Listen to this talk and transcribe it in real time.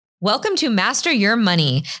Welcome to Master Your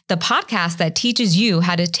Money, the podcast that teaches you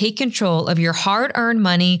how to take control of your hard-earned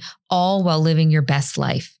money, all while living your best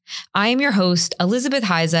life. I am your host, Elizabeth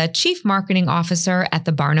Heiza, Chief Marketing Officer at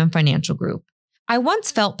the Barnum Financial Group. I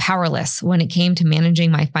once felt powerless when it came to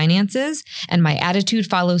managing my finances, and my attitude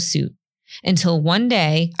follows suit. Until one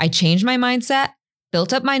day, I changed my mindset,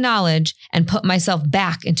 built up my knowledge, and put myself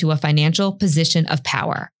back into a financial position of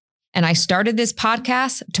power. And I started this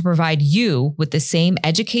podcast to provide you with the same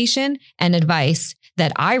education and advice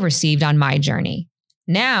that I received on my journey.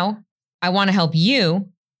 Now, I want to help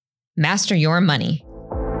you master your money.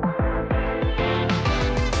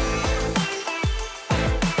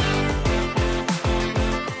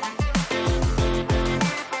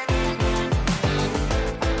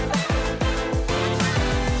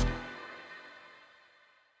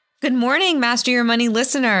 Good morning, Master Your Money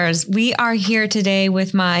listeners. We are here today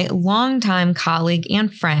with my longtime colleague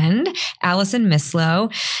and friend, Allison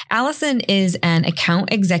Mislow. Allison is an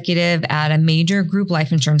account executive at a major group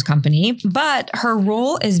life insurance company, but her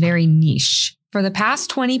role is very niche. For the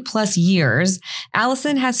past 20 plus years,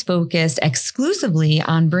 Allison has focused exclusively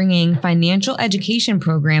on bringing financial education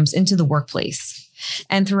programs into the workplace.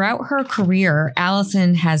 And throughout her career,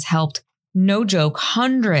 Allison has helped, no joke,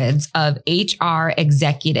 hundreds of HR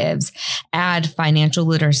executives add financial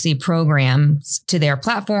literacy programs to their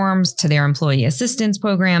platforms, to their employee assistance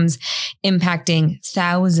programs, impacting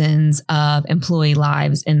thousands of employee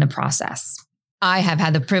lives in the process. I have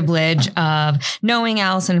had the privilege of knowing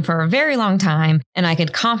Allison for a very long time, and I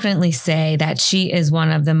could confidently say that she is one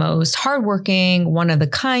of the most hardworking, one of the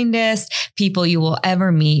kindest people you will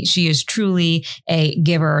ever meet. She is truly a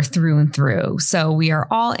giver through and through. So we are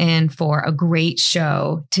all in for a great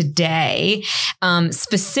show today.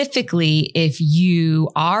 Specifically, if you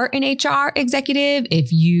are an HR executive,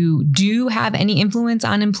 if you do have any influence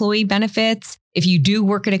on employee benefits, if you do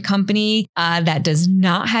work at a company that does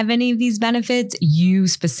not have any of these benefits, you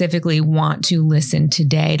specifically want to listen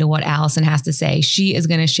today to what Allison has to say. She is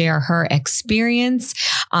going to share her experience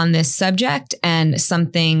on this subject and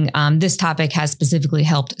something this topic has specifically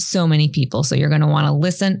helped so many people. So you're going to want to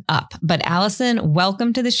listen up. But Allison,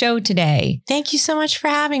 welcome to the show today. Thank you so much for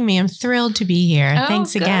having me. I'm thrilled to be here.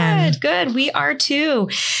 Thanks again. Good. We are too.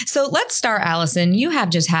 So let's start, Allison. You have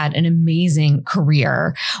just had an amazing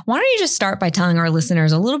career. Why don't you just start by telling our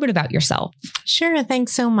listeners a little bit about yourself? Sure.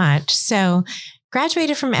 Thanks so much. So,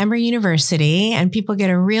 graduated from Emory University, and people get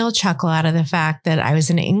a real chuckle out of the fact that I was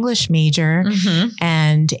an English major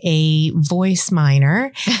and a voice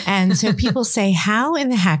minor. And so people say, how in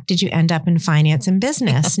the heck did you end up in finance and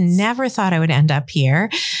business? Never thought I would end up here,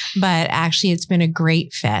 but actually it's been a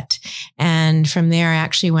great fit. And from there, I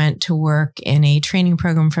actually went to work in a training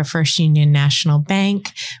program for First Union National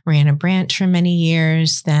Bank, ran a branch for many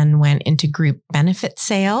years, then went into group benefit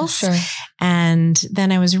sales. Sure. And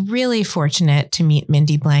then I was really fortunate to meet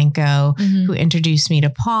Mindy Blanco, who introduced me to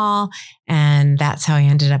Paul. And that's how I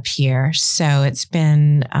ended up here. So it's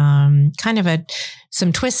been kind of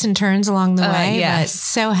some twists and turns along the way, but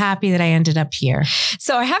so happy that I ended up here.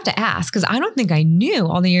 So I have to ask, because I don't think I knew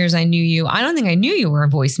all the years I knew you. I don't think I knew you were a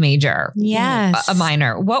voice major. Yes. A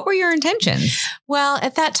minor. What were your intentions? Well,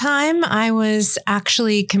 at that time, I was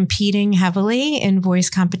actually competing heavily in voice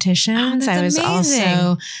competitions. Oh, I was amazing.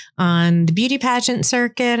 also on the beauty pageant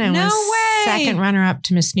circuit and was second runner-up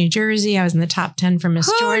to Miss New Jersey. I was in the top 10 for Miss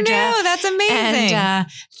Georgia. No, that's amazing. And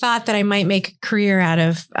thought that I might make a career out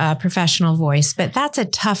of professional voice, but that's a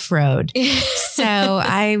tough road. So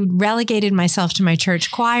I relegated myself to my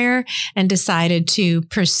church choir and decided to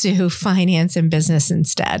pursue finance and business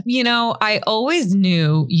instead. You know, I always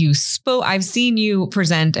knew you spoke. I've seen you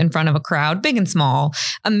present in front of a crowd, big and small,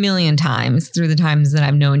 a million times through the times that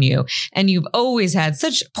I've known you. And you've always had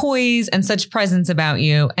such poise and such presence about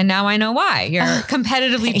you. And now I know why. You're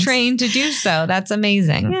competitively trained to do so. That's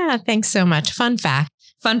amazing. Yeah, thanks so much. Fun fact.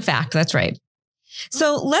 That's right.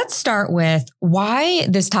 So let's start with why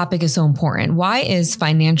this topic is so important. Why is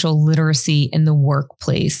financial literacy in the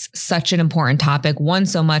workplace such an important topic? One,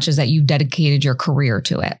 so much as that you've dedicated your career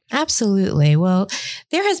to it. Absolutely. Well,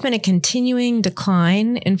 there has been a continuing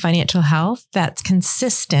decline in financial health that's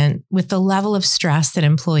consistent with the level of stress that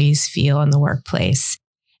employees feel in the workplace.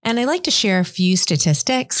 And I'd like to share a few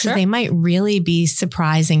statistics. Sure. They might really be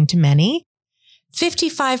surprising to many.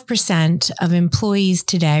 55% of employees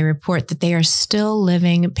today report that they are still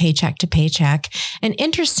living paycheck to paycheck. And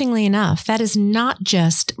interestingly enough, that is not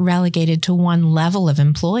just relegated to one level of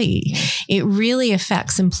employee. It really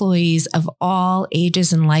affects employees of all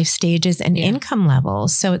ages and life stages and income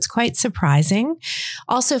levels. So it's quite surprising.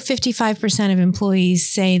 Also, 55% of employees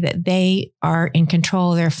say that they are in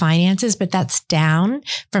control of their finances, but that's down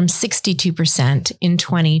from 62% in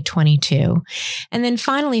 2022. And then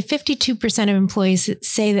finally, 52% of employees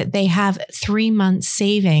say that they have 3 months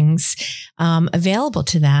savings available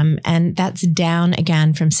to them. And that's down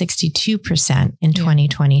again from 62% in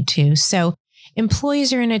 2022. So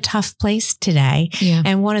employees are in a tough place today.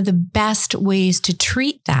 And one of the best ways to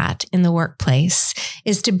treat that in the workplace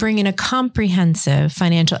is to bring in a comprehensive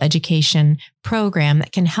financial education program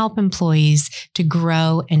that can help employees to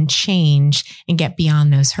grow and change and get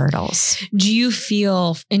beyond those hurdles. Do you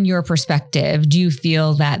feel, in your perspective, do you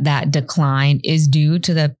feel that that decline is due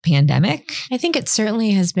to the pandemic? I think it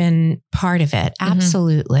certainly has been part of it.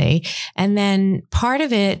 Absolutely. And then part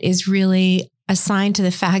of it is really assigned to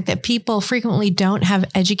the fact that people frequently don't have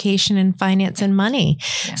education in finance and money.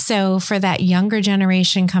 So for that younger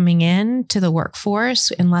generation coming in to the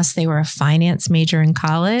workforce, unless they were a finance major in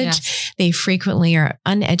college, they frequently are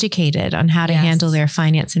uneducated on how to handle their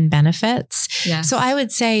finance and benefits. So I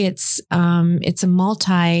would say it's a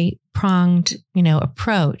multi-pronged,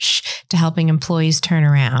 approach to helping employees turn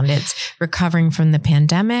around. It's recovering from the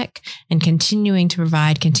pandemic and continuing to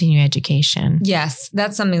provide continuing education. Yes,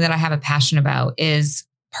 that's something that I have a passion about is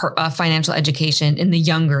financial education in the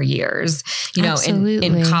younger years.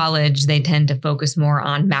 In college, they tend to focus more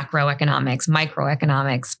on macroeconomics,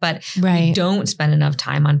 microeconomics, but we don't spend enough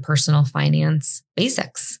time on personal finance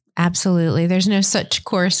basics. Absolutely. There's no such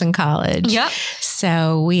course in college.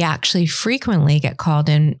 So we actually frequently get called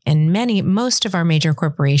in most of our major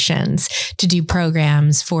corporations to do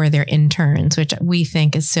programs for their interns, which we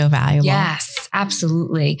think is so valuable. Yes,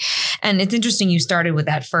 absolutely. And it's interesting you started with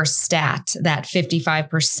that first stat that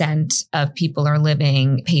 55% of people are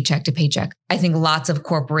living paycheck to paycheck. I think lots of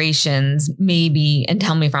corporations maybe, and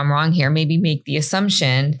tell me if I'm wrong here, maybe make the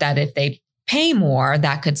assumption that if they pay more,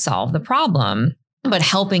 that could solve the problem. But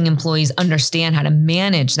helping employees understand how to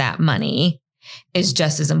manage that money is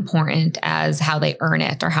just as important as how they earn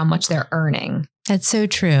it or how much they're earning. That's so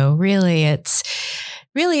true. Really, it's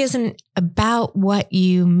really isn't about what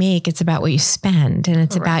you make. It's about what you spend, and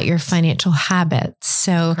it's about your financial habits.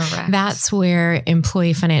 So that's where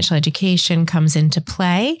employee financial education comes into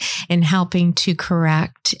play in helping to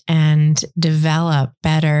correct and develop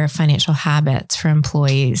better financial habits for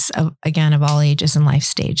employees of all ages and life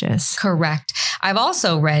stages. Correct. I've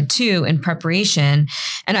also read too in preparation,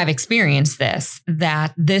 and I've experienced this,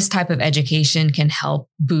 that this type of education can help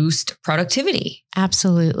boost productivity.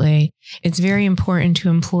 Absolutely. It's very important to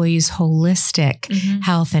employees' holistic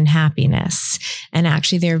health and happiness. And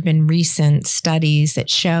actually, there have been recent studies that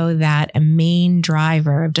show that a main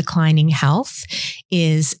driver of declining health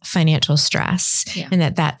is financial stress, and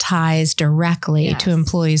that ties directly to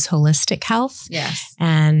employees' holistic health.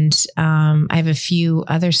 And I have a few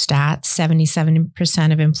other stats.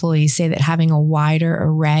 77% of employees say that having a wider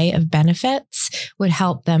array of benefits would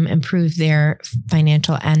help them improve their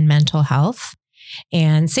financial and mental health.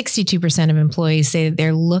 And 62% of employees say that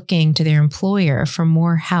they're looking to their employer for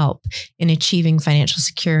more help in achieving financial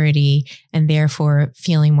security and therefore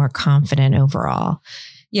feeling more confident overall.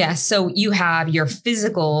 Yes. So you have your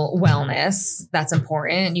physical wellness. That's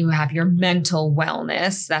important. You have your mental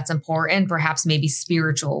wellness. That's important. Perhaps maybe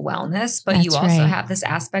spiritual wellness, but you also have this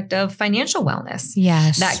aspect of financial wellness.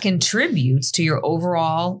 That contributes to your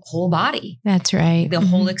overall whole body. That's right. The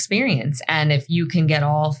whole experience. And if you can get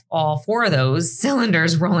all four of those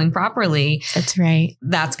cylinders rolling properly, that's right.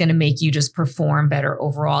 That's going to make you just perform better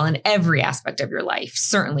overall in every aspect of your life.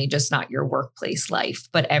 Certainly just not your workplace life,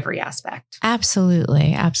 but every aspect.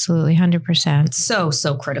 Absolutely. Absolutely. 100%.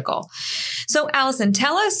 So critical. So Allison,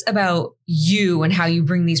 tell us about you and how you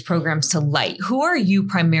bring these programs to light. Who are you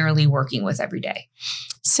primarily working with every day?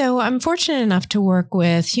 So I'm fortunate enough to work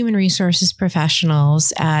with human resources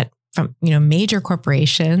professionals from major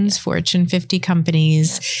corporations, Fortune 50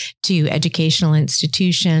 companies, to educational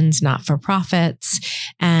institutions, not-for-profits.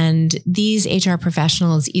 And these HR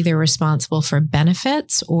professionals, either responsible for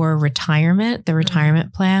benefits or retirement, the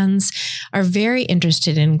retirement plans, are very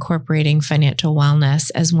interested in incorporating financial wellness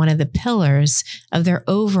as one of the pillars of their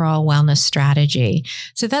overall wellness strategy.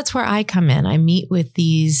 So that's where I come in. I meet with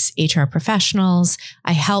these HR professionals.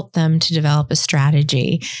 I help them to develop a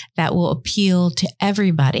strategy that will appeal to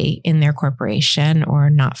everybody in their corporation or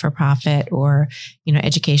not-for-profit or,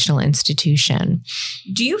 educational institution.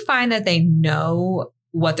 Do you find that they know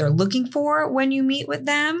what they're looking for when you meet with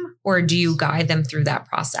them, or do you guide them through that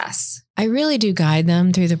process? I really do guide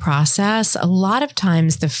them through the process. A lot of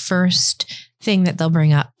times the first thing that they'll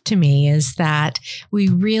bring up to me is that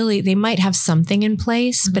they might have something in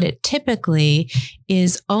place, but it typically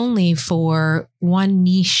is only for one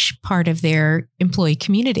niche part of their employee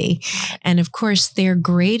community. And of course, they're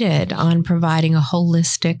graded on providing a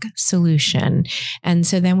holistic solution. And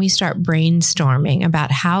so then we start brainstorming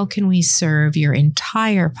about how can we serve your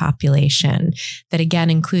entire population that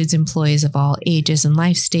again includes employees of all ages and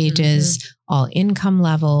life stages, all income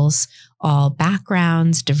levels, all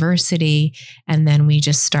backgrounds, diversity, and then we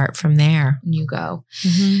just start from there. You go.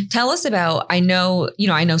 Tell us about, I know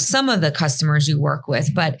some of the customers you work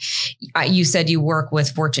with, but you said you work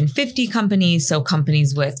with Fortune 50 companies, so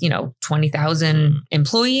companies with, 20,000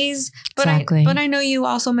 employees. But exactly. But I know you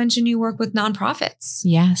also mentioned you work with nonprofits.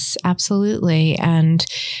 Yes, absolutely. And,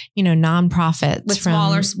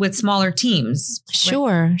 nonprofits with smaller teams.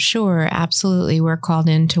 Sure. Absolutely. We're called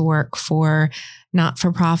in to work for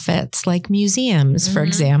not-for-profits like museums, for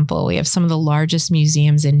example. We have some of the largest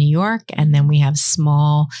museums in New York, and then we have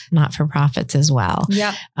small not-for-profits as well.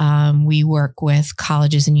 Yep. We work with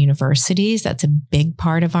colleges and universities. That's a big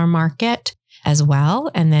part of our market as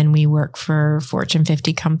well. And then we work for Fortune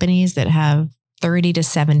 50 companies that have 30 to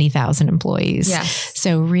 70,000 employees. Yes.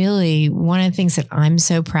 So really, one of the things that I'm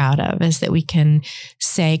so proud of is that we can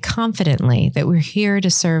say confidently that we're here to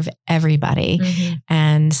serve everybody.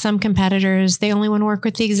 And some competitors, they only want to work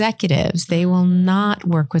with the executives. They will not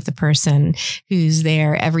work with the person who's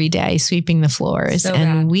there every day sweeping the floors.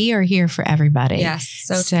 And we are here for everybody. Yes.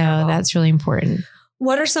 So that's really important.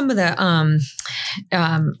 What are some of the,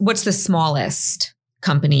 what's the smallest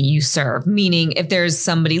company you serve? Meaning if there's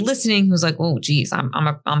somebody listening who's like, oh, geez, I'm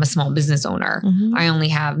a small business owner. I only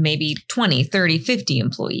have maybe 20, 30, 50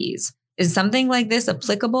 employees. Is something like this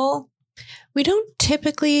applicable? We don't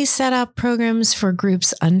typically set up programs for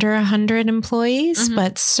groups under 100 employees,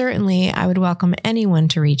 but certainly I would welcome anyone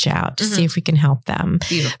to reach out to see if we can help them.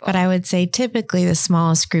 Beautiful. But I would say typically the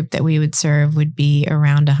smallest group that we would serve would be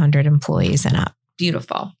around 100 employees and up.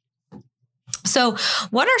 Beautiful. So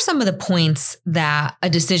what are some of the points that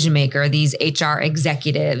a decision maker, these HR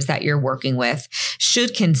executives that you're working with,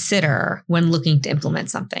 should consider when looking to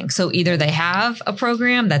implement something? So either they have a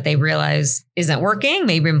program that they realize isn't working,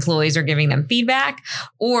 maybe employees are giving them feedback,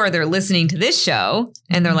 or they're listening to this show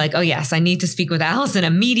and they're like, oh yes, I need to speak with Allison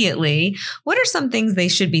immediately. What are some things they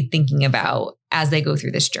should be thinking about as they go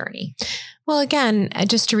through this journey? Well, again,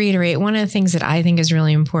 just to reiterate, one of the things that I think is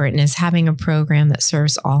really important is having a program that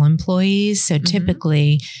serves all employees. So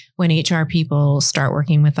typically when HR people start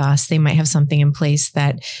working with us, they might have something in place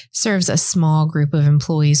that serves a small group of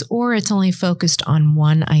employees, or it's only focused on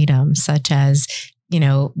one item, such as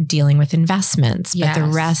dealing with investments, but the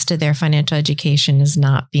rest of their financial education is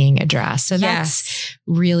not being addressed. So that's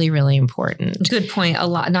really, really important. Good point. A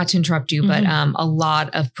lot, not to interrupt you, but a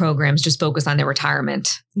lot of programs just focus on their retirement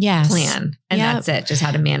plan. And that's it. Just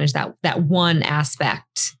how to manage that one aspect.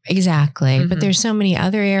 Exactly. But there's so many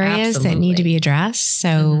other areas that need to be addressed.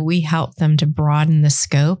 So we help them to broaden the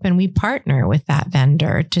scope, and we partner with that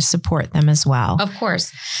vendor to support them as well. Of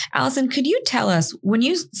course. Allison, could you tell us, when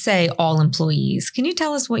you say all employees, can you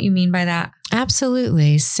tell us what you mean by that?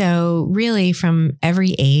 Absolutely. So really from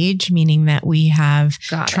every age, meaning that we have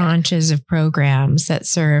tranches of programs that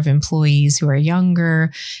serve employees who are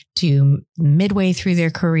younger to midway through their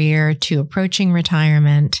career to approaching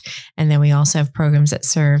retirement. And then we also have programs that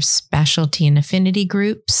serve specialty and affinity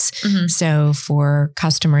groups. So for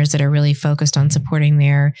customers that are really focused on supporting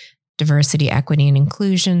their diversity, equity, and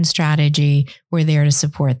inclusion strategy, we're there to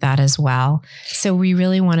support that as well. So we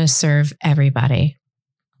really want to serve everybody.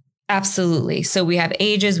 Absolutely. So we have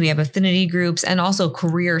ages, we have affinity groups, and also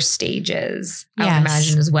career stages, I would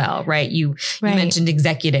imagine as well, right? You mentioned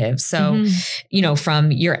executives. So,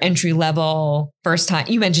 from your entry level, first time,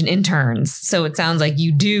 you mentioned interns. So it sounds like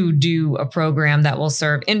you do a program that will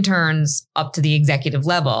serve interns up to the executive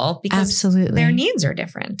level because their needs are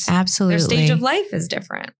different. Absolutely. Their stage of life is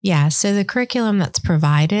different. Yeah. So the curriculum that's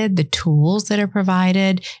provided, the tools that are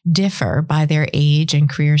provided differ by their age and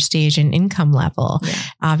career stage and income level. Yeah.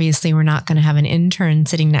 Obviously, we're not going to have an intern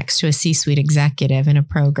sitting next to a C-suite executive in a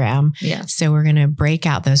program. Yeah. So we're going to break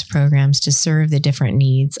out those programs to serve the different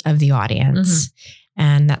needs of the audience.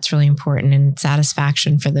 And that's really important, and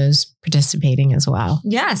satisfaction for those participating as well.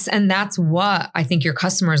 Yes. And that's what I think your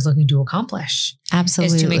customer is looking to accomplish.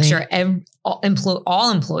 Absolutely. Is to make sure all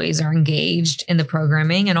employees are engaged in the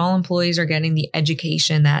programming and all employees are getting the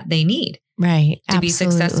education that they need. Right. To be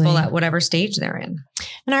successful at whatever stage they're in.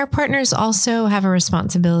 And our partners also have a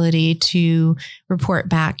responsibility to report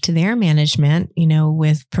back to their management,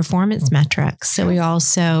 with performance metrics. So we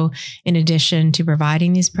also, in addition to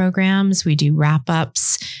providing these programs, we do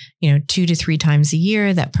wrap-ups, 2 to 3 times a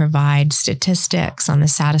year that provide statistics on the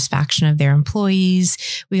satisfaction of their employees.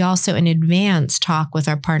 We also in advance talk with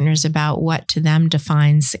our partners about what to them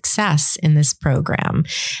defines success in this program.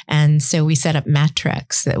 And so we set up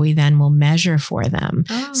metrics that we then will measure for them.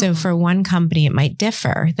 Oh. So for one company, it might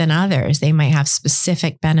differ than others. They might have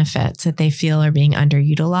specific benefits that they feel are being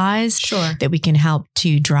underutilized, that we can help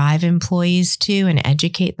to drive employees to and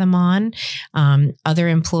educate them on. Other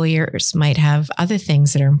employers might have other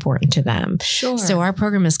things that are important to them. So our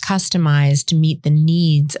program is customized to meet the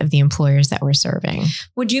needs of the employers that we're serving.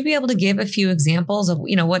 Would you be able to give a few examples of,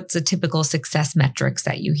 what's a typical success metrics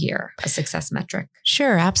that you hear, a success metric?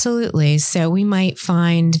 Sure, absolutely. So we might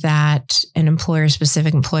find that an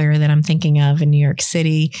specific employer that I'm thinking of in New York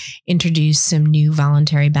City introduced some new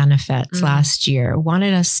voluntary benefits last year,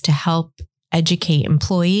 wanted us to help educate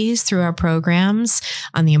employees through our programs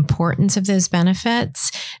on the importance of those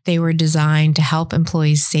benefits. They were designed to help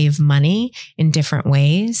employees save money in different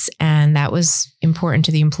ways. And that was important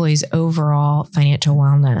to the employees' overall financial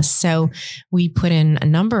wellness. So we put in a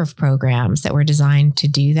number of programs that were designed to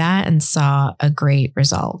do that and saw a great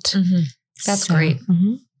result. Mm-hmm. That's great.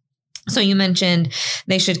 Mm-hmm. So you mentioned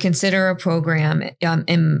they should consider a program,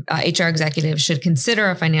 HR executives should consider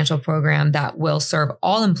a financial program that will serve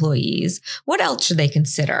all employees. What else should they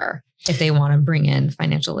consider if they want to bring in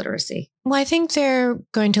financial literacy? Well, I think they're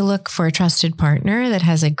going to look for a trusted partner that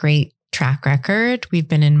has a great track record. We've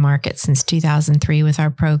been in market since 2003 with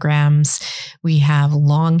our programs. We have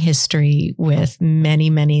long history with many,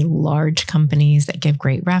 many large companies that give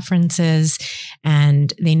great references,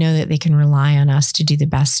 and they know that they can rely on us to do the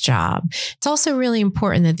best job. It's also really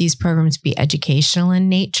important that these programs be educational in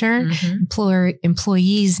nature. Mm-hmm.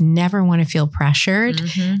 Employees never want to feel pressured.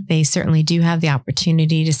 Mm-hmm. They certainly do have the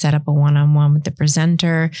opportunity to set up a one-on-one with the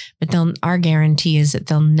presenter, but our guarantee is that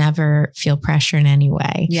they'll never feel pressure in any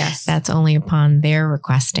way. Yes. That's only upon their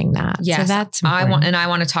requesting that. Yes. So that's important. I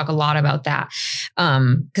want to talk a lot about that.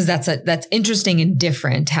 Because that's interesting and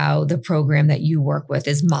different how the program that you work with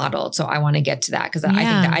is modeled. So I want to get to that because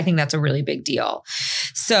I think that's a really big deal.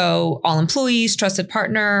 So all employees, trusted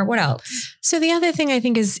partner, what else? So the other thing I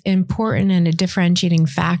think is important and a differentiating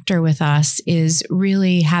factor with us is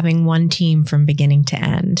really having one team from beginning to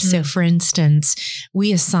end. Mm-hmm. So for instance,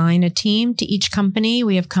 we assign a team to each company.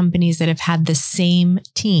 We have companies that have had the same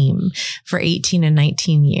team for 18 and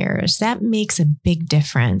 19 years. That makes a big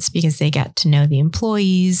difference because they get to know the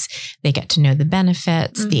employees, they get to know the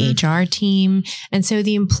benefits, the HR team. And so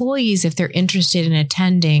the employees, if they're interested in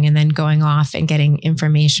attending and then going off and getting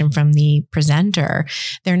information from the presenter,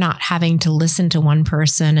 they're not having to listen to one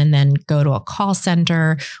person and then go to a call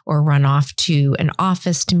center or run off to an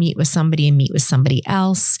office to meet with somebody and meet with somebody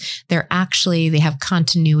else. They have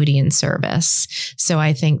continuity in service. So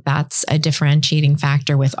I think that's a differentiating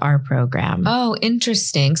factor with our program. Oh,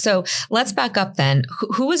 interesting. So let's back up then.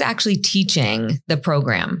 Who is actually teaching the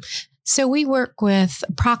program? So we work with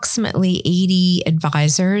approximately 80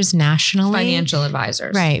 advisors nationally. Financial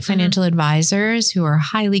advisors. Right. Financial advisors who are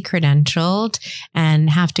highly credentialed and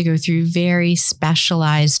have to go through very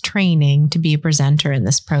specialized training to be a presenter in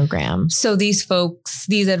this program. So these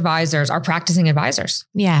advisors are practicing advisors.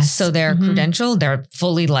 Yes. So they're credentialed, they're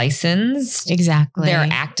fully licensed. Exactly. They're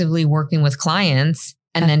actively working with clients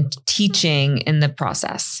and then teaching in the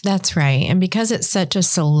process. That's right. And because it's such a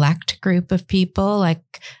select group of people, like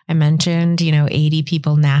I mentioned, 80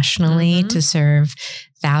 people nationally to serve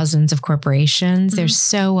thousands of corporations. They're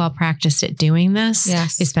so well practiced at doing this.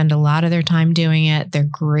 Yes. They spend a lot of their time doing it. They're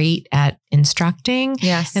great at instructing.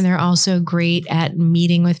 Yes. And they're also great at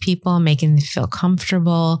meeting with people, making them feel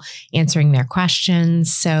comfortable, answering their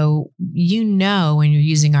questions. So when you're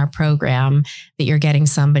using our program that you're getting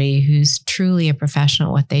somebody who's truly a professional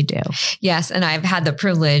at what they do. Yes. And I've had the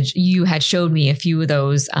privilege, you had showed me a few of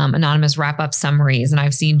those anonymous wrap-up summaries, and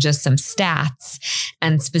I've seen just some stats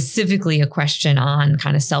and specifically a question on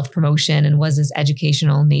kind of self-promotion and was this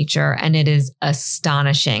educational nature. And it is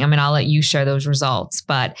astonishing. I mean, I'll let you share those results,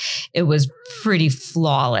 but it was pretty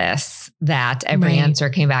flawless that every answer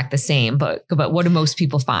came back the same. But what do most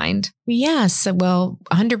people find? Yes. Well,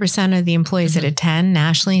 100% of the employees that attend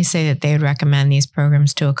nationally say that they would recommend these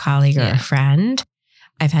programs to a colleague or a friend.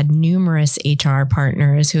 I've had numerous HR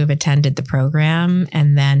partners who have attended the program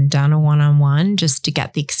and then done a one-on-one just to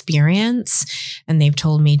get the experience. And they've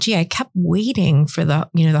told me, gee, I kept waiting for the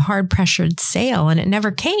hard pressured sale and it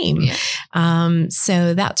never came. Yeah.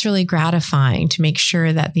 So that's really gratifying to make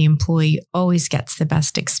sure that the employee always gets the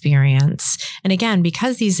best experience. And again,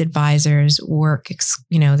 because these advisors work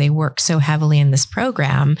so heavily in this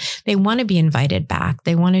program, they want to be invited back.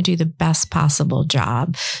 They want to do the best possible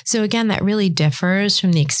job. So again, that really differs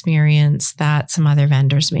from the experience that some other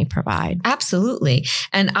vendors may provide. Absolutely.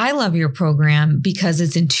 And I love your program because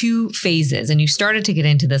it's in 2 phases. And you started to get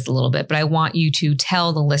into this a little bit, but I want you to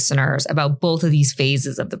tell the listeners about both of these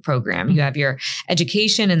phases of the program. You have your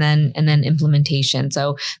education and then implementation.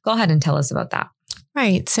 So go ahead and tell us about that.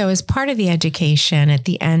 Right. So as part of the education, at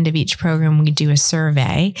the end of each program, we do a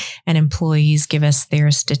survey and employees give us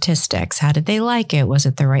their statistics. How did they like it? Was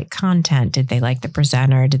it the right content? Did they like the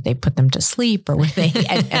presenter? Did they put them to sleep or were they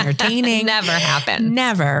entertaining? Never happened.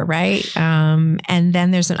 Never. Right. And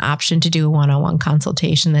then there's an option to do a one-on-one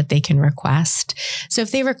consultation that they can request. So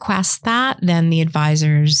if they request that, then the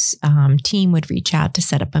advisors team would reach out to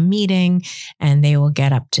set up a meeting and they will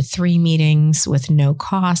get up to 3 meetings with no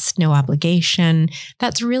cost, no obligation.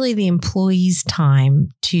 That's really the employee's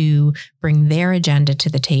time to bring their agenda to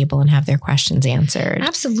the table and have their questions answered.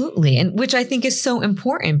 Absolutely. And which I think is so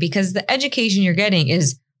important because the education you're getting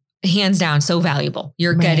is hands down so valuable.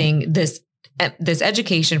 You're getting this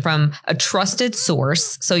education from a trusted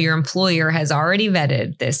source. So your employer has already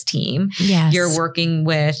vetted this team. Yes. You're working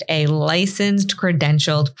with a licensed,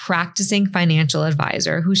 credentialed, practicing financial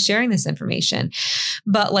advisor who's sharing this information.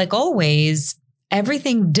 But like always,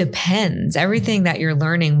 everything that you're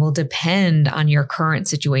learning will depend on your current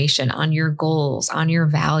situation, on your goals, on your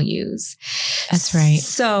values. That's right.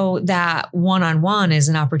 So that one-on-one is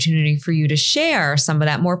an opportunity for you to share some of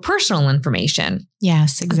that more personal information.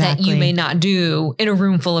 Yes, exactly. That you may not do in a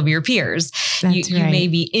room full of your peers. You may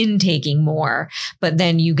be intaking more, but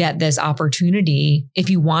then you get this opportunity, if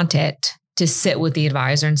you want it, to sit with the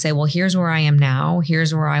advisor and say, well, here's where I am now.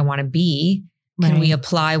 Here's where I want to be. Can we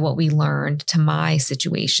apply what we learned to my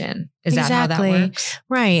situation? Is that how that works?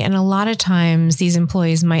 Right. And a lot of times these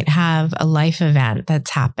employees might have a life event that's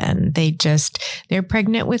happened. They're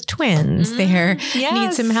pregnant with twins. They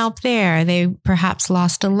need some help there. They perhaps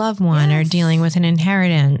lost a loved one or dealing with an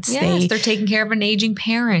inheritance. Yes, they're taking care of an aging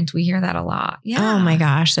parent. We hear that a lot. Yeah. Oh my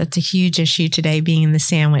gosh, that's a huge issue today, being in the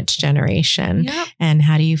sandwich generation. Yep. And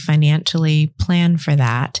how do you financially plan for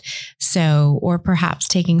that? So, or perhaps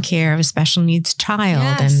taking care of a special needs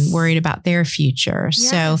child and worried about their future. Yes.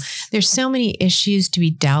 So there's so many issues to be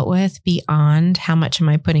dealt with beyond how much am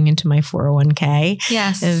I putting into my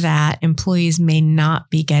 401k that employees may not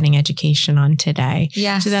be getting education on today.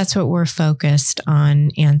 Yes. So that's what we're focused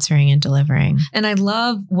on answering and delivering. And I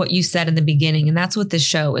love what you said in the beginning. And that's what this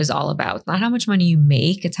show is all about. It's not how much money you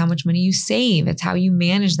make. It's how much money you save. It's how you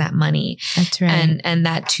manage that money. That's right. And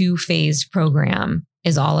that 2-phase program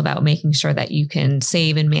is all about making sure that you can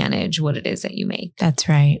save and manage what it is that you make. That's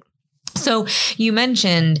right. So you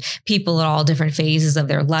mentioned people at all different phases of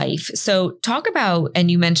their life. So talk about,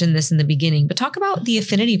 and you mentioned this in the beginning, but talk about the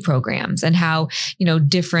affinity programs and how,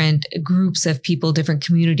 different groups of people, different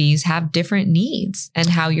communities have different needs and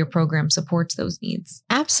how your program supports those needs.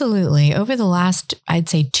 Absolutely. Over the last, I'd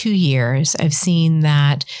say 2 years, I've seen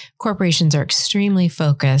that corporations are extremely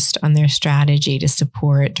focused on their strategy to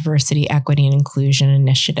support diversity, equity, and inclusion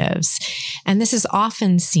initiatives. And this is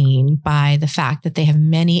often seen by the fact that they have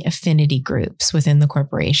many affinity groups within the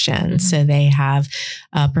corporation. Mm-hmm. So they have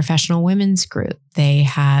a professional women's group. They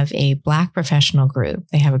have a Black professional group.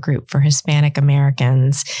 They have a group for Hispanic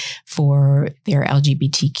Americans, for their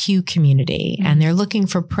LGBTQ community. Mm-hmm. And they're looking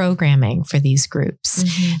for programming for these groups.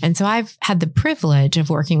 Mm-hmm. And so I've had the privilege of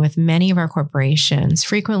working with many of our corporations.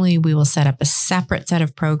 Frequently, we will set up a separate set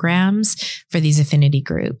of programs for these affinity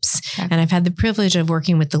groups. Okay. And I've had the privilege of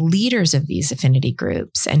working with the leaders of these affinity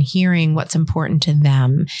groups and hearing what's important to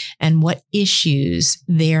them and what issues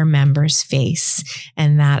their members face.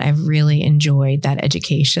 And that I've really enjoyed that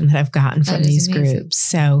education that I've gotten from these groups.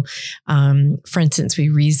 So, for instance, we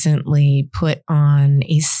recently put on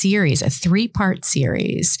a 3-part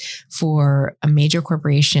series for a major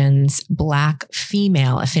corporation's Black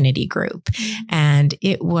female affinity group. Mm-hmm. And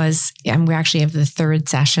it was, and we actually have the 3rd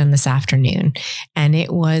session this afternoon. And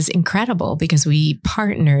it was incredible because we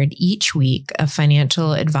partnered each week a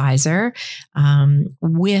financial advisor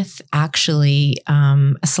with actually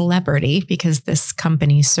a celebrity, because this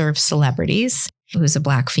company serves celebrities, who's a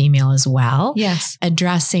Black female as well. Yes.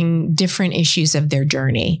 Addressing different issues of their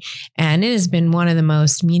journey. And it has been one of the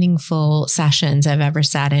most meaningful sessions I've ever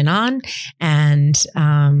sat in on. And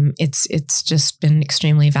it's just been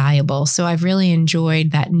extremely valuable. So I've really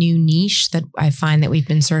enjoyed that new niche that I find that we've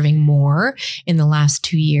been serving more in the last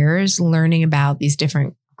 2 years, learning about these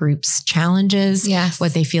different groups' challenges,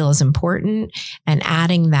 what they feel is important, and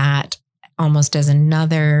adding that almost as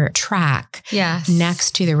another track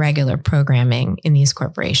next to the regular programming in these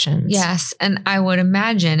corporations. Yes. And I would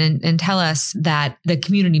imagine and tell us that the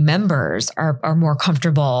community members are more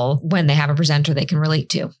comfortable when they have a presenter they can relate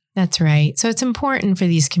to. That's right. So it's important for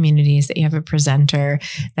these communities that you have a presenter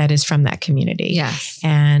that is from that community. Yes.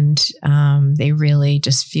 And they really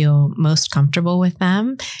just feel most comfortable with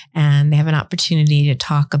them. And they have an opportunity to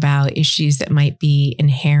talk about issues that might be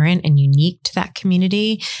inherent and unique to that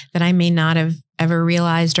community that I may not have ever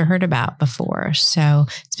realized or heard about before. So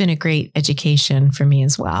it's been a great education for me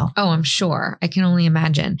as well. Oh, I'm sure. I can only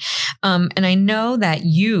imagine. And I know that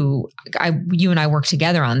you and I worked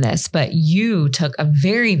together on this, but you took a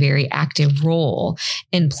very, very active role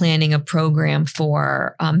in planning a program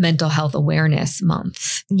for Mental Health Awareness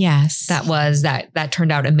Month. Yes. That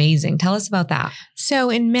turned out amazing. Tell us about that. So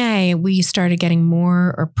in May, we started getting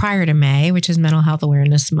more, or prior to May, which is Mental Health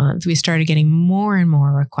Awareness Month, we started getting more and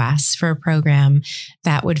more requests for a program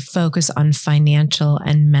that would focus on financial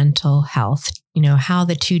and mental health, how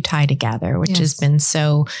the two tie together, which has been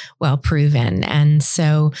so well proven. And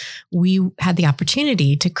so we had the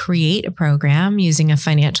opportunity to create a program using a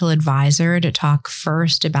financial advisor to talk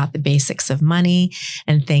first about the basics of money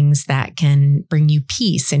and things that can bring you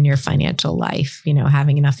peace in your financial life,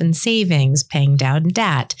 having enough in savings, paying down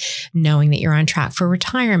debt, knowing that you're on track for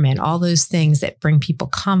retirement, all those things that bring people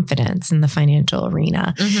confidence in the financial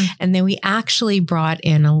arena. Mm-hmm. And then we actually brought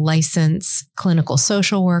in a licensed clinical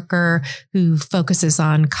social worker who focuses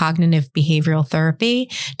on cognitive behavioral therapy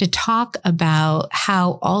to talk about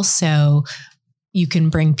how also you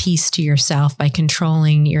can bring peace to yourself by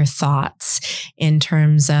controlling your thoughts in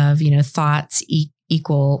terms of, thoughts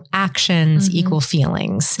equal actions, equal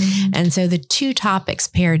feelings. Mm-hmm. And so the two topics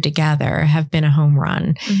paired together have been a home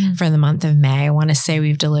run for the month of May. I want to say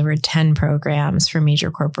we've delivered 10 programs for major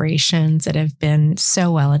corporations that have been so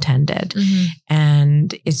well attended. Mm-hmm.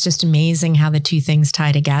 And it's just amazing how the two things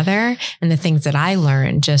tie together and the things that I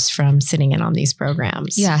learned just from sitting in on these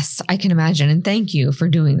programs. Yes, I can imagine. And thank you for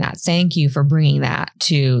doing that. Thank you for bringing that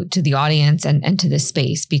to the audience and to this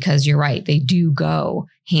space, because you're right. They do go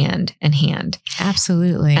hand in hand.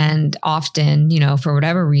 Absolutely. And often, for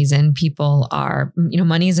whatever reason, people are,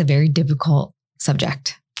 money is a very difficult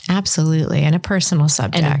subject. Absolutely. And a personal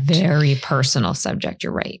subject. And a very personal subject.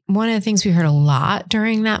 You're right. One of the things we heard a lot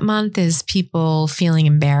during that month is people feeling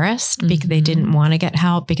embarrassed because they didn't want to get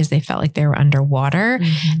help because they felt like they were underwater.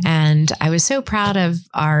 Mm-hmm. And I was so proud of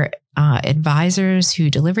our advisors who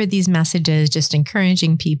delivered these messages, just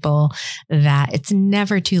encouraging people that it's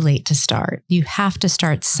never too late to start. You have to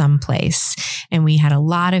start someplace. And we had a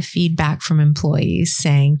lot of feedback from employees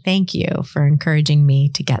saying, thank you for encouraging me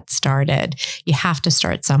to get started. You have to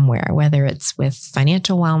start somewhere, whether it's with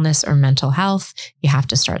financial wellness or mental health, you have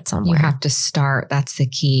to start somewhere. You have to start. That's the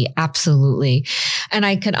key. Absolutely. And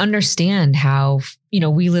I could understand how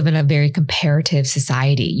we live in a very comparative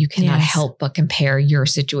society. You cannot help but compare your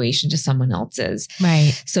situation to someone else's.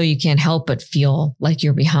 Right. So you can't help but feel like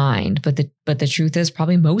you're behind. But the truth is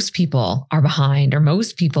probably most people are behind, or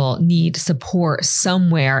most people need support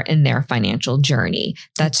somewhere in their financial journey.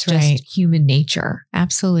 That's just human nature.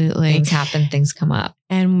 Absolutely. Things happen, things come up.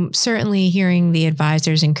 And certainly hearing the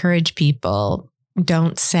advisors encourage people,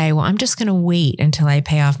 don't say, well, I'm just going to wait until I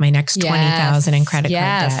pay off my next $20,000 in credit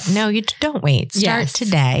card debt. No, you don't wait. Start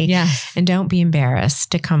today. Yes. And don't be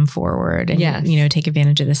embarrassed to come forward and, take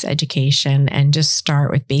advantage of this education and just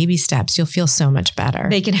start with baby steps. You'll feel so much better.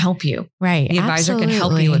 They can help you. Right. The advisor can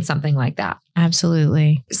help you with something like that.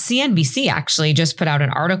 Absolutely. CNBC actually just put out an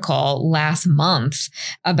article last month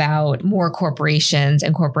about more corporations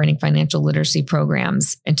incorporating financial literacy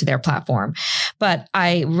programs into their platform. But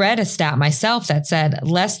I read a stat myself that said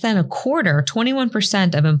less than a quarter,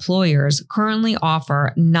 21% of employers currently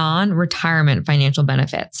offer non-retirement financial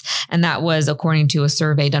benefits. And that was according to a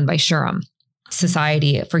survey done by SHRM,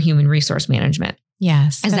 Society for Human Resource Management.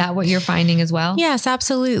 Yes. Is that what you're finding as well? Yes,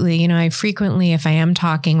 absolutely. I frequently, if I am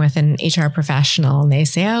talking with an HR professional and they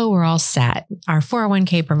say, oh, we're all set, our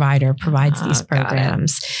 401k provider provides these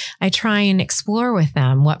programs. I try and explore with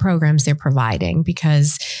them what programs they're providing,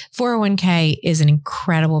 because 401k is an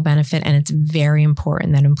incredible benefit and it's very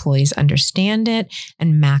important that employees understand it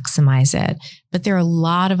and maximize it. But there are a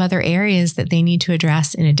lot of other areas that they need to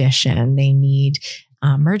address in addition. They need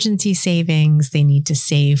emergency savings. They need to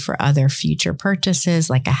save for other future purchases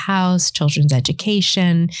like a house, children's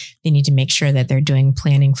education. They need to make sure that they're doing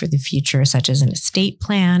planning for the future, such as an estate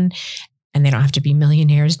plan. And they don't have to be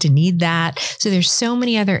millionaires to need that. So there's so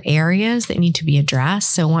many other areas that need to be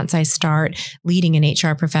addressed. So once I start leading an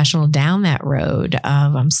HR professional down that road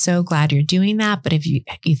of, I'm so glad you're doing that, but if you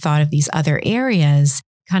thought of these other areas,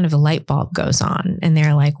 kind of a light bulb goes on and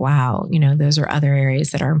they're like, wow, those are other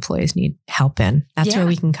areas that our employees need help in. That's where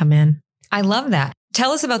we can come in. I love that.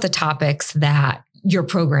 Tell us about the topics that your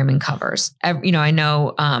programming covers. I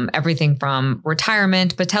know everything from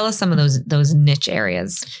retirement, but tell us some of those niche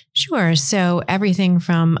areas. Sure. So everything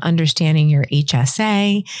from understanding your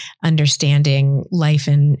HSA, understanding life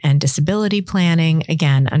and disability planning,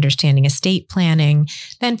 again, understanding estate planning.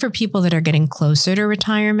 Then for people that are getting closer to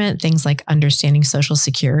retirement, things like understanding Social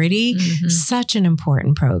Security, such an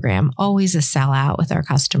important program, always a sellout with our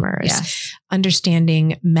customers. Yes.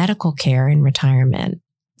 Understanding medical care in retirement.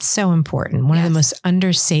 So important. One of the most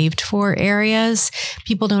undersaved for areas.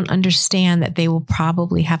 People don't understand that they will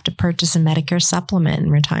probably have to purchase a Medicare supplement in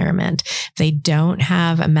retirement. If they don't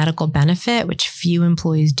have a medical benefit, which few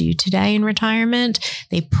employees do today in retirement,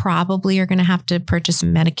 they probably are going to have to purchase a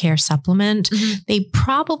Medicare supplement. They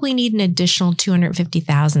probably need an additional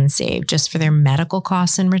 $250,000 saved just for their medical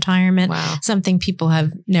costs in retirement. Wow. Something people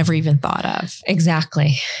have never even thought of.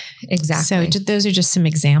 Exactly. So those are just some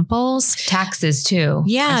examples. Taxes too.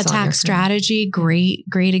 Yeah, tax strategy, great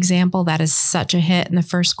example. That is such a hit in the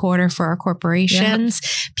first quarter for our corporations.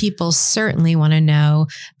 Yep. People certainly want to know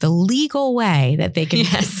the legal way that they can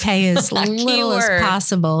pay as little as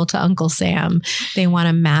possible to Uncle Sam. They want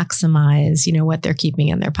to maximize, what they're keeping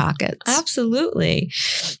in their pockets. Absolutely.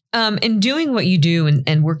 In doing what you do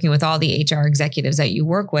and working with all the HR executives that you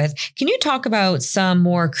work with, can you talk about some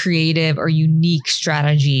more creative or unique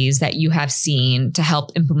strategies that you have seen to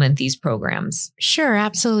help implement these programs? Sure,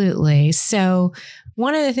 absolutely. So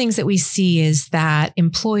one of the things that we see is that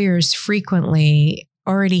employers frequently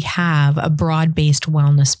already have a broad-based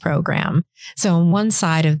wellness program. So on one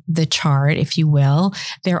side of the chart, if you will,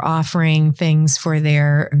 they're offering things for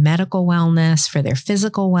their medical wellness, for their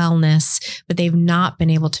physical wellness, but they've not been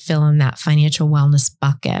able to fill in that financial wellness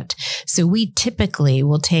bucket. So we typically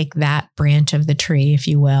will take that branch of the tree, if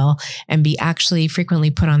you will, and be actually frequently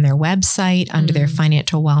put on their website under their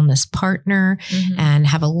financial wellness partner and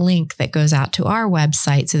have a link that goes out to our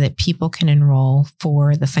website so that people can enroll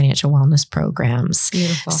for the financial wellness programs.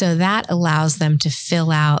 Beautiful. So that allows them to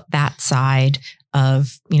fill out that side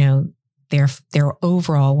of, their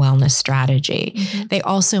overall wellness strategy. They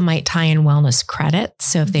also might tie in wellness credits.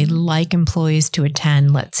 So if they'd like employees to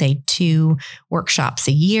attend, let's say 2 workshops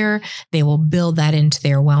a year, they will build that into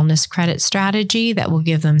their wellness credit strategy that will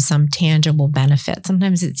give them some tangible benefit.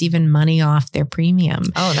 Sometimes it's even money off their premium.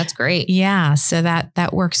 Oh, that's great. Yeah. So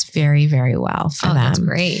that works very, very well for them. That's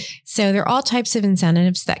great. So there are all types of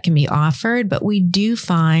incentives that can be offered, but we do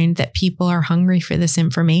find that people are hungry for this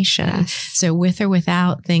information. Yes. So with or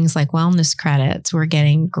without things like wellness credits, we're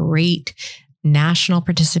getting great national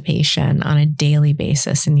participation on a daily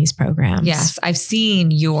basis in these programs. Yes, I've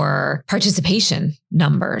seen your participation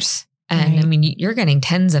numbers. And I mean, you're getting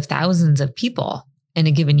tens of thousands of people in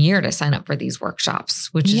a given year to sign up for these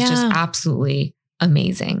workshops, which is just absolutely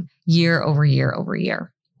amazing. Year over year over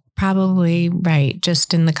year. Probably right.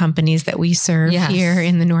 Just in the companies that we serve here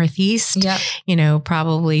in the Northeast,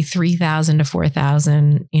 probably 3,000 to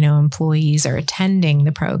 4,000, employees are attending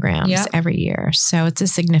the programs every year. So it's a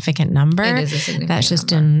significant number. It is a significant That's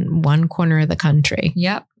just number. In one corner of the country.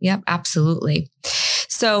 Yep, absolutely.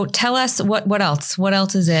 So tell us what else? What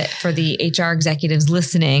else is it for the HR executives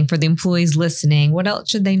listening, for the employees listening? What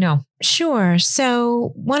else should they know? Sure.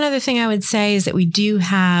 So one other thing I would say is that we do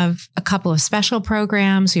have a couple of special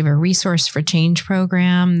programs. We have a Resource for Change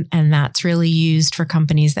program, and that's really used for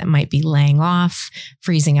companies that might be laying off,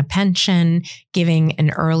 freezing a pension, giving an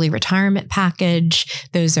early retirement package.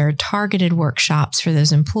 Those are targeted workshops for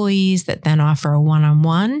those employees that then offer a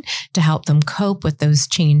one-on-one to help them cope with those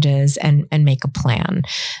changes and make a plan.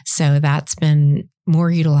 So that's been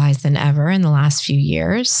more utilized than ever in the last few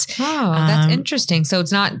years. Oh, that's interesting. So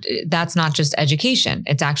that's not just education.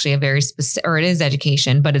 It's actually a very specific, or it is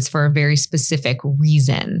education, but it's for a very specific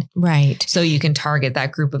reason. Right. So you can target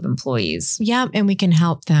that group of employees. Yeah. And we can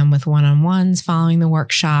help them with one-on-ones following the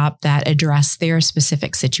workshop that address their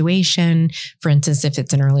specific situation. For instance, if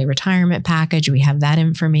it's an early retirement package, we have that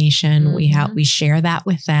information. We share that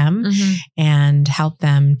with them and help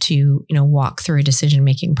them to, walk through a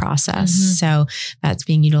decision-making process. So that's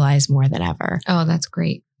being utilized more than ever. Oh, that's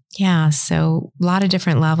great. Yeah. So a lot of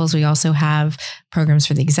different levels. We also have programs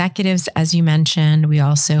for the executives, as you mentioned. We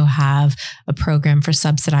also have a program for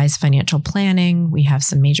subsidized financial planning. We have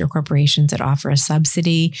some major corporations that offer a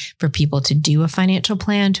subsidy for people to do a financial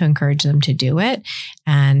plan to encourage them to do it.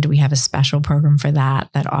 And we have a special program for that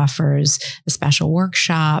offers a special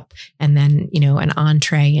workshop and then, an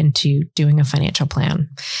entree into doing a financial plan.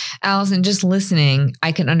 Allison, just listening,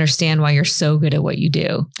 I can understand why you're so good at what you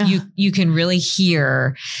do. You can really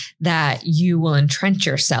hear that you will entrench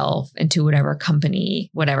yourself into whatever company,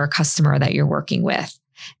 whatever customer that you're working with.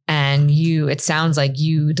 And it sounds like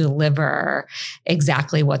you deliver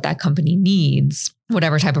exactly what that company needs,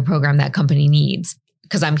 whatever type of program that company needs.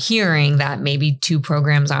 Because I'm hearing that maybe two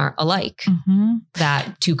programs aren't alike,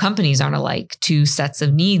 that two companies aren't alike, two sets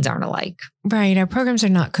of needs aren't alike. Right. Our programs are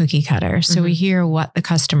not cookie cutter. So we hear what the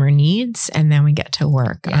customer needs and then we get to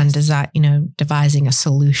work on devising a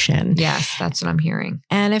solution. Yes, that's what I'm hearing.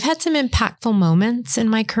 And I've had some impactful moments in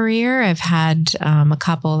my career. I've had a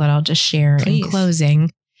couple that I'll just share in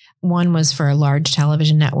closing. One was for a large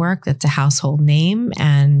television network that's a household name.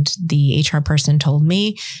 And the HR person told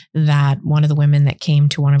me that one of the women that came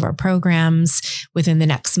to one of our programs within the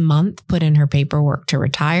next month put in her paperwork to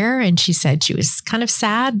retire. And she said she was kind of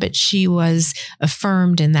sad, but she was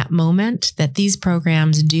affirmed in that moment that these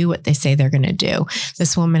programs do what they say they're going to do.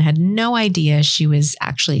 This woman had no idea she was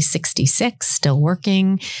actually 66, still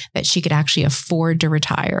working, that she could actually afford to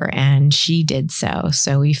retire. And she did so.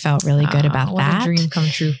 So we felt really good about that. What a dream come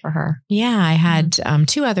true for her. Yeah, I had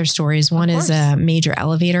two other stories. One is a major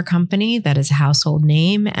elevator company that is a household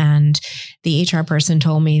name. And the HR person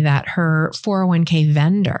told me that her 401k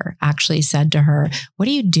vendor actually said to her, "What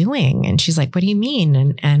are you doing?" And she's like, "What do you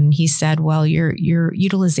mean?" And he said, "Well, your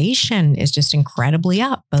utilization is just incredibly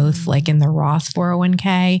up, both like in the Roth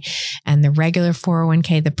 401k and the regular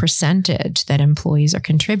 401k, the percentage that employees are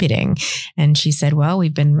contributing." And she said, "Well,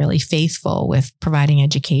 we've been really faithful with providing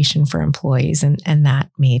education for employees." And that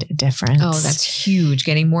made a difference. Oh, that's huge.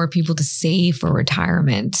 Getting more people to save for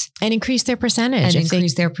retirement. And increase their percentage.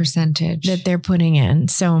 Their percentage. That they're putting in.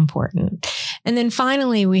 So important. And then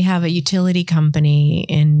finally, we have a utility company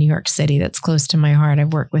in New York City that's close to my heart.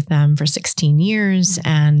 I've worked with them for 16 years.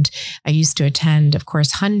 And I used to attend, of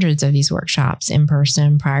course, hundreds of these workshops in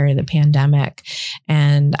person prior to the pandemic.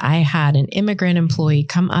 And I had an immigrant employee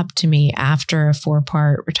come up to me after a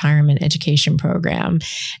 4-part retirement education program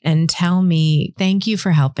and tell me, "Thank you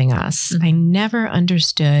for helping us. I never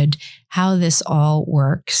understood how this all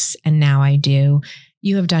works. And now I do.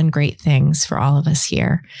 You have done great things for all of us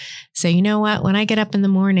here. So you know what? When I get up in the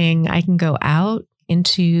morning, I can go out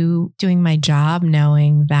into doing my job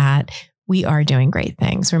knowing that we are doing great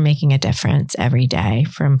things. We're making a difference every day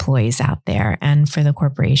for employees out there and for the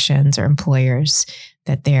corporations or employers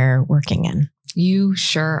that they're working in." You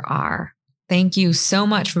sure are. Thank you so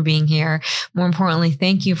much for being here. More importantly,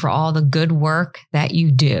 thank you for all the good work that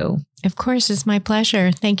you do. Of course, it's my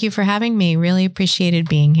pleasure. Thank you for having me. Really appreciated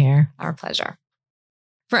being here. Our pleasure.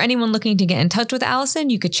 For anyone looking to get in touch with Allison,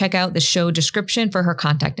 you could check out the show description for her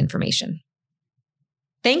contact information.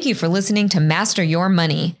 Thank you for listening to Master Your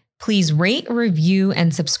Money. Please rate, review,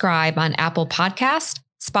 and subscribe on Apple Podcast,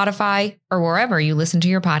 Spotify, or wherever you listen to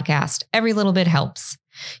your podcast. Every little bit helps.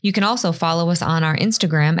 You can also follow us on our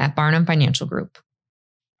Instagram at Barnum Financial Group.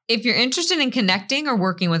 If you're interested in connecting or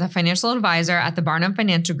working with a financial advisor at the Barnum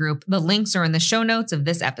Financial Group, the links are in the show notes of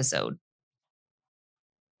this episode.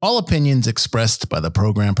 All opinions expressed by the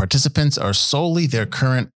program participants are solely their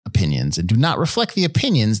current opinions and do not reflect the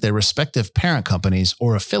opinions their respective parent companies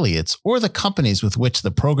or affiliates or the companies with which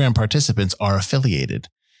the program participants are affiliated.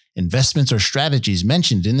 Investments or strategies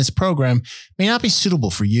mentioned in this program may not be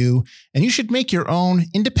suitable for you, and you should make your own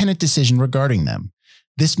independent decision regarding them.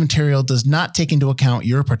 This material does not take into account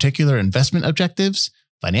your particular investment objectives,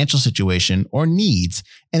 financial situation, or needs,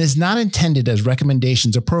 and is not intended as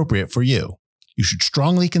recommendations appropriate for you. You should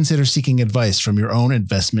strongly consider seeking advice from your own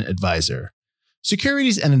investment advisor.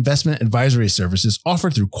 Securities and investment advisory services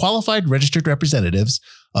offered through qualified registered representatives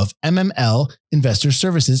of MML Investor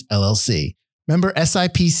Services, LLC. Member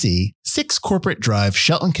SIPC, 6 Corporate Drive,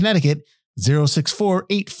 Shelton, Connecticut,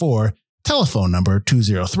 06484, Telephone number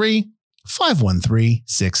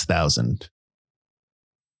 203-513-6000.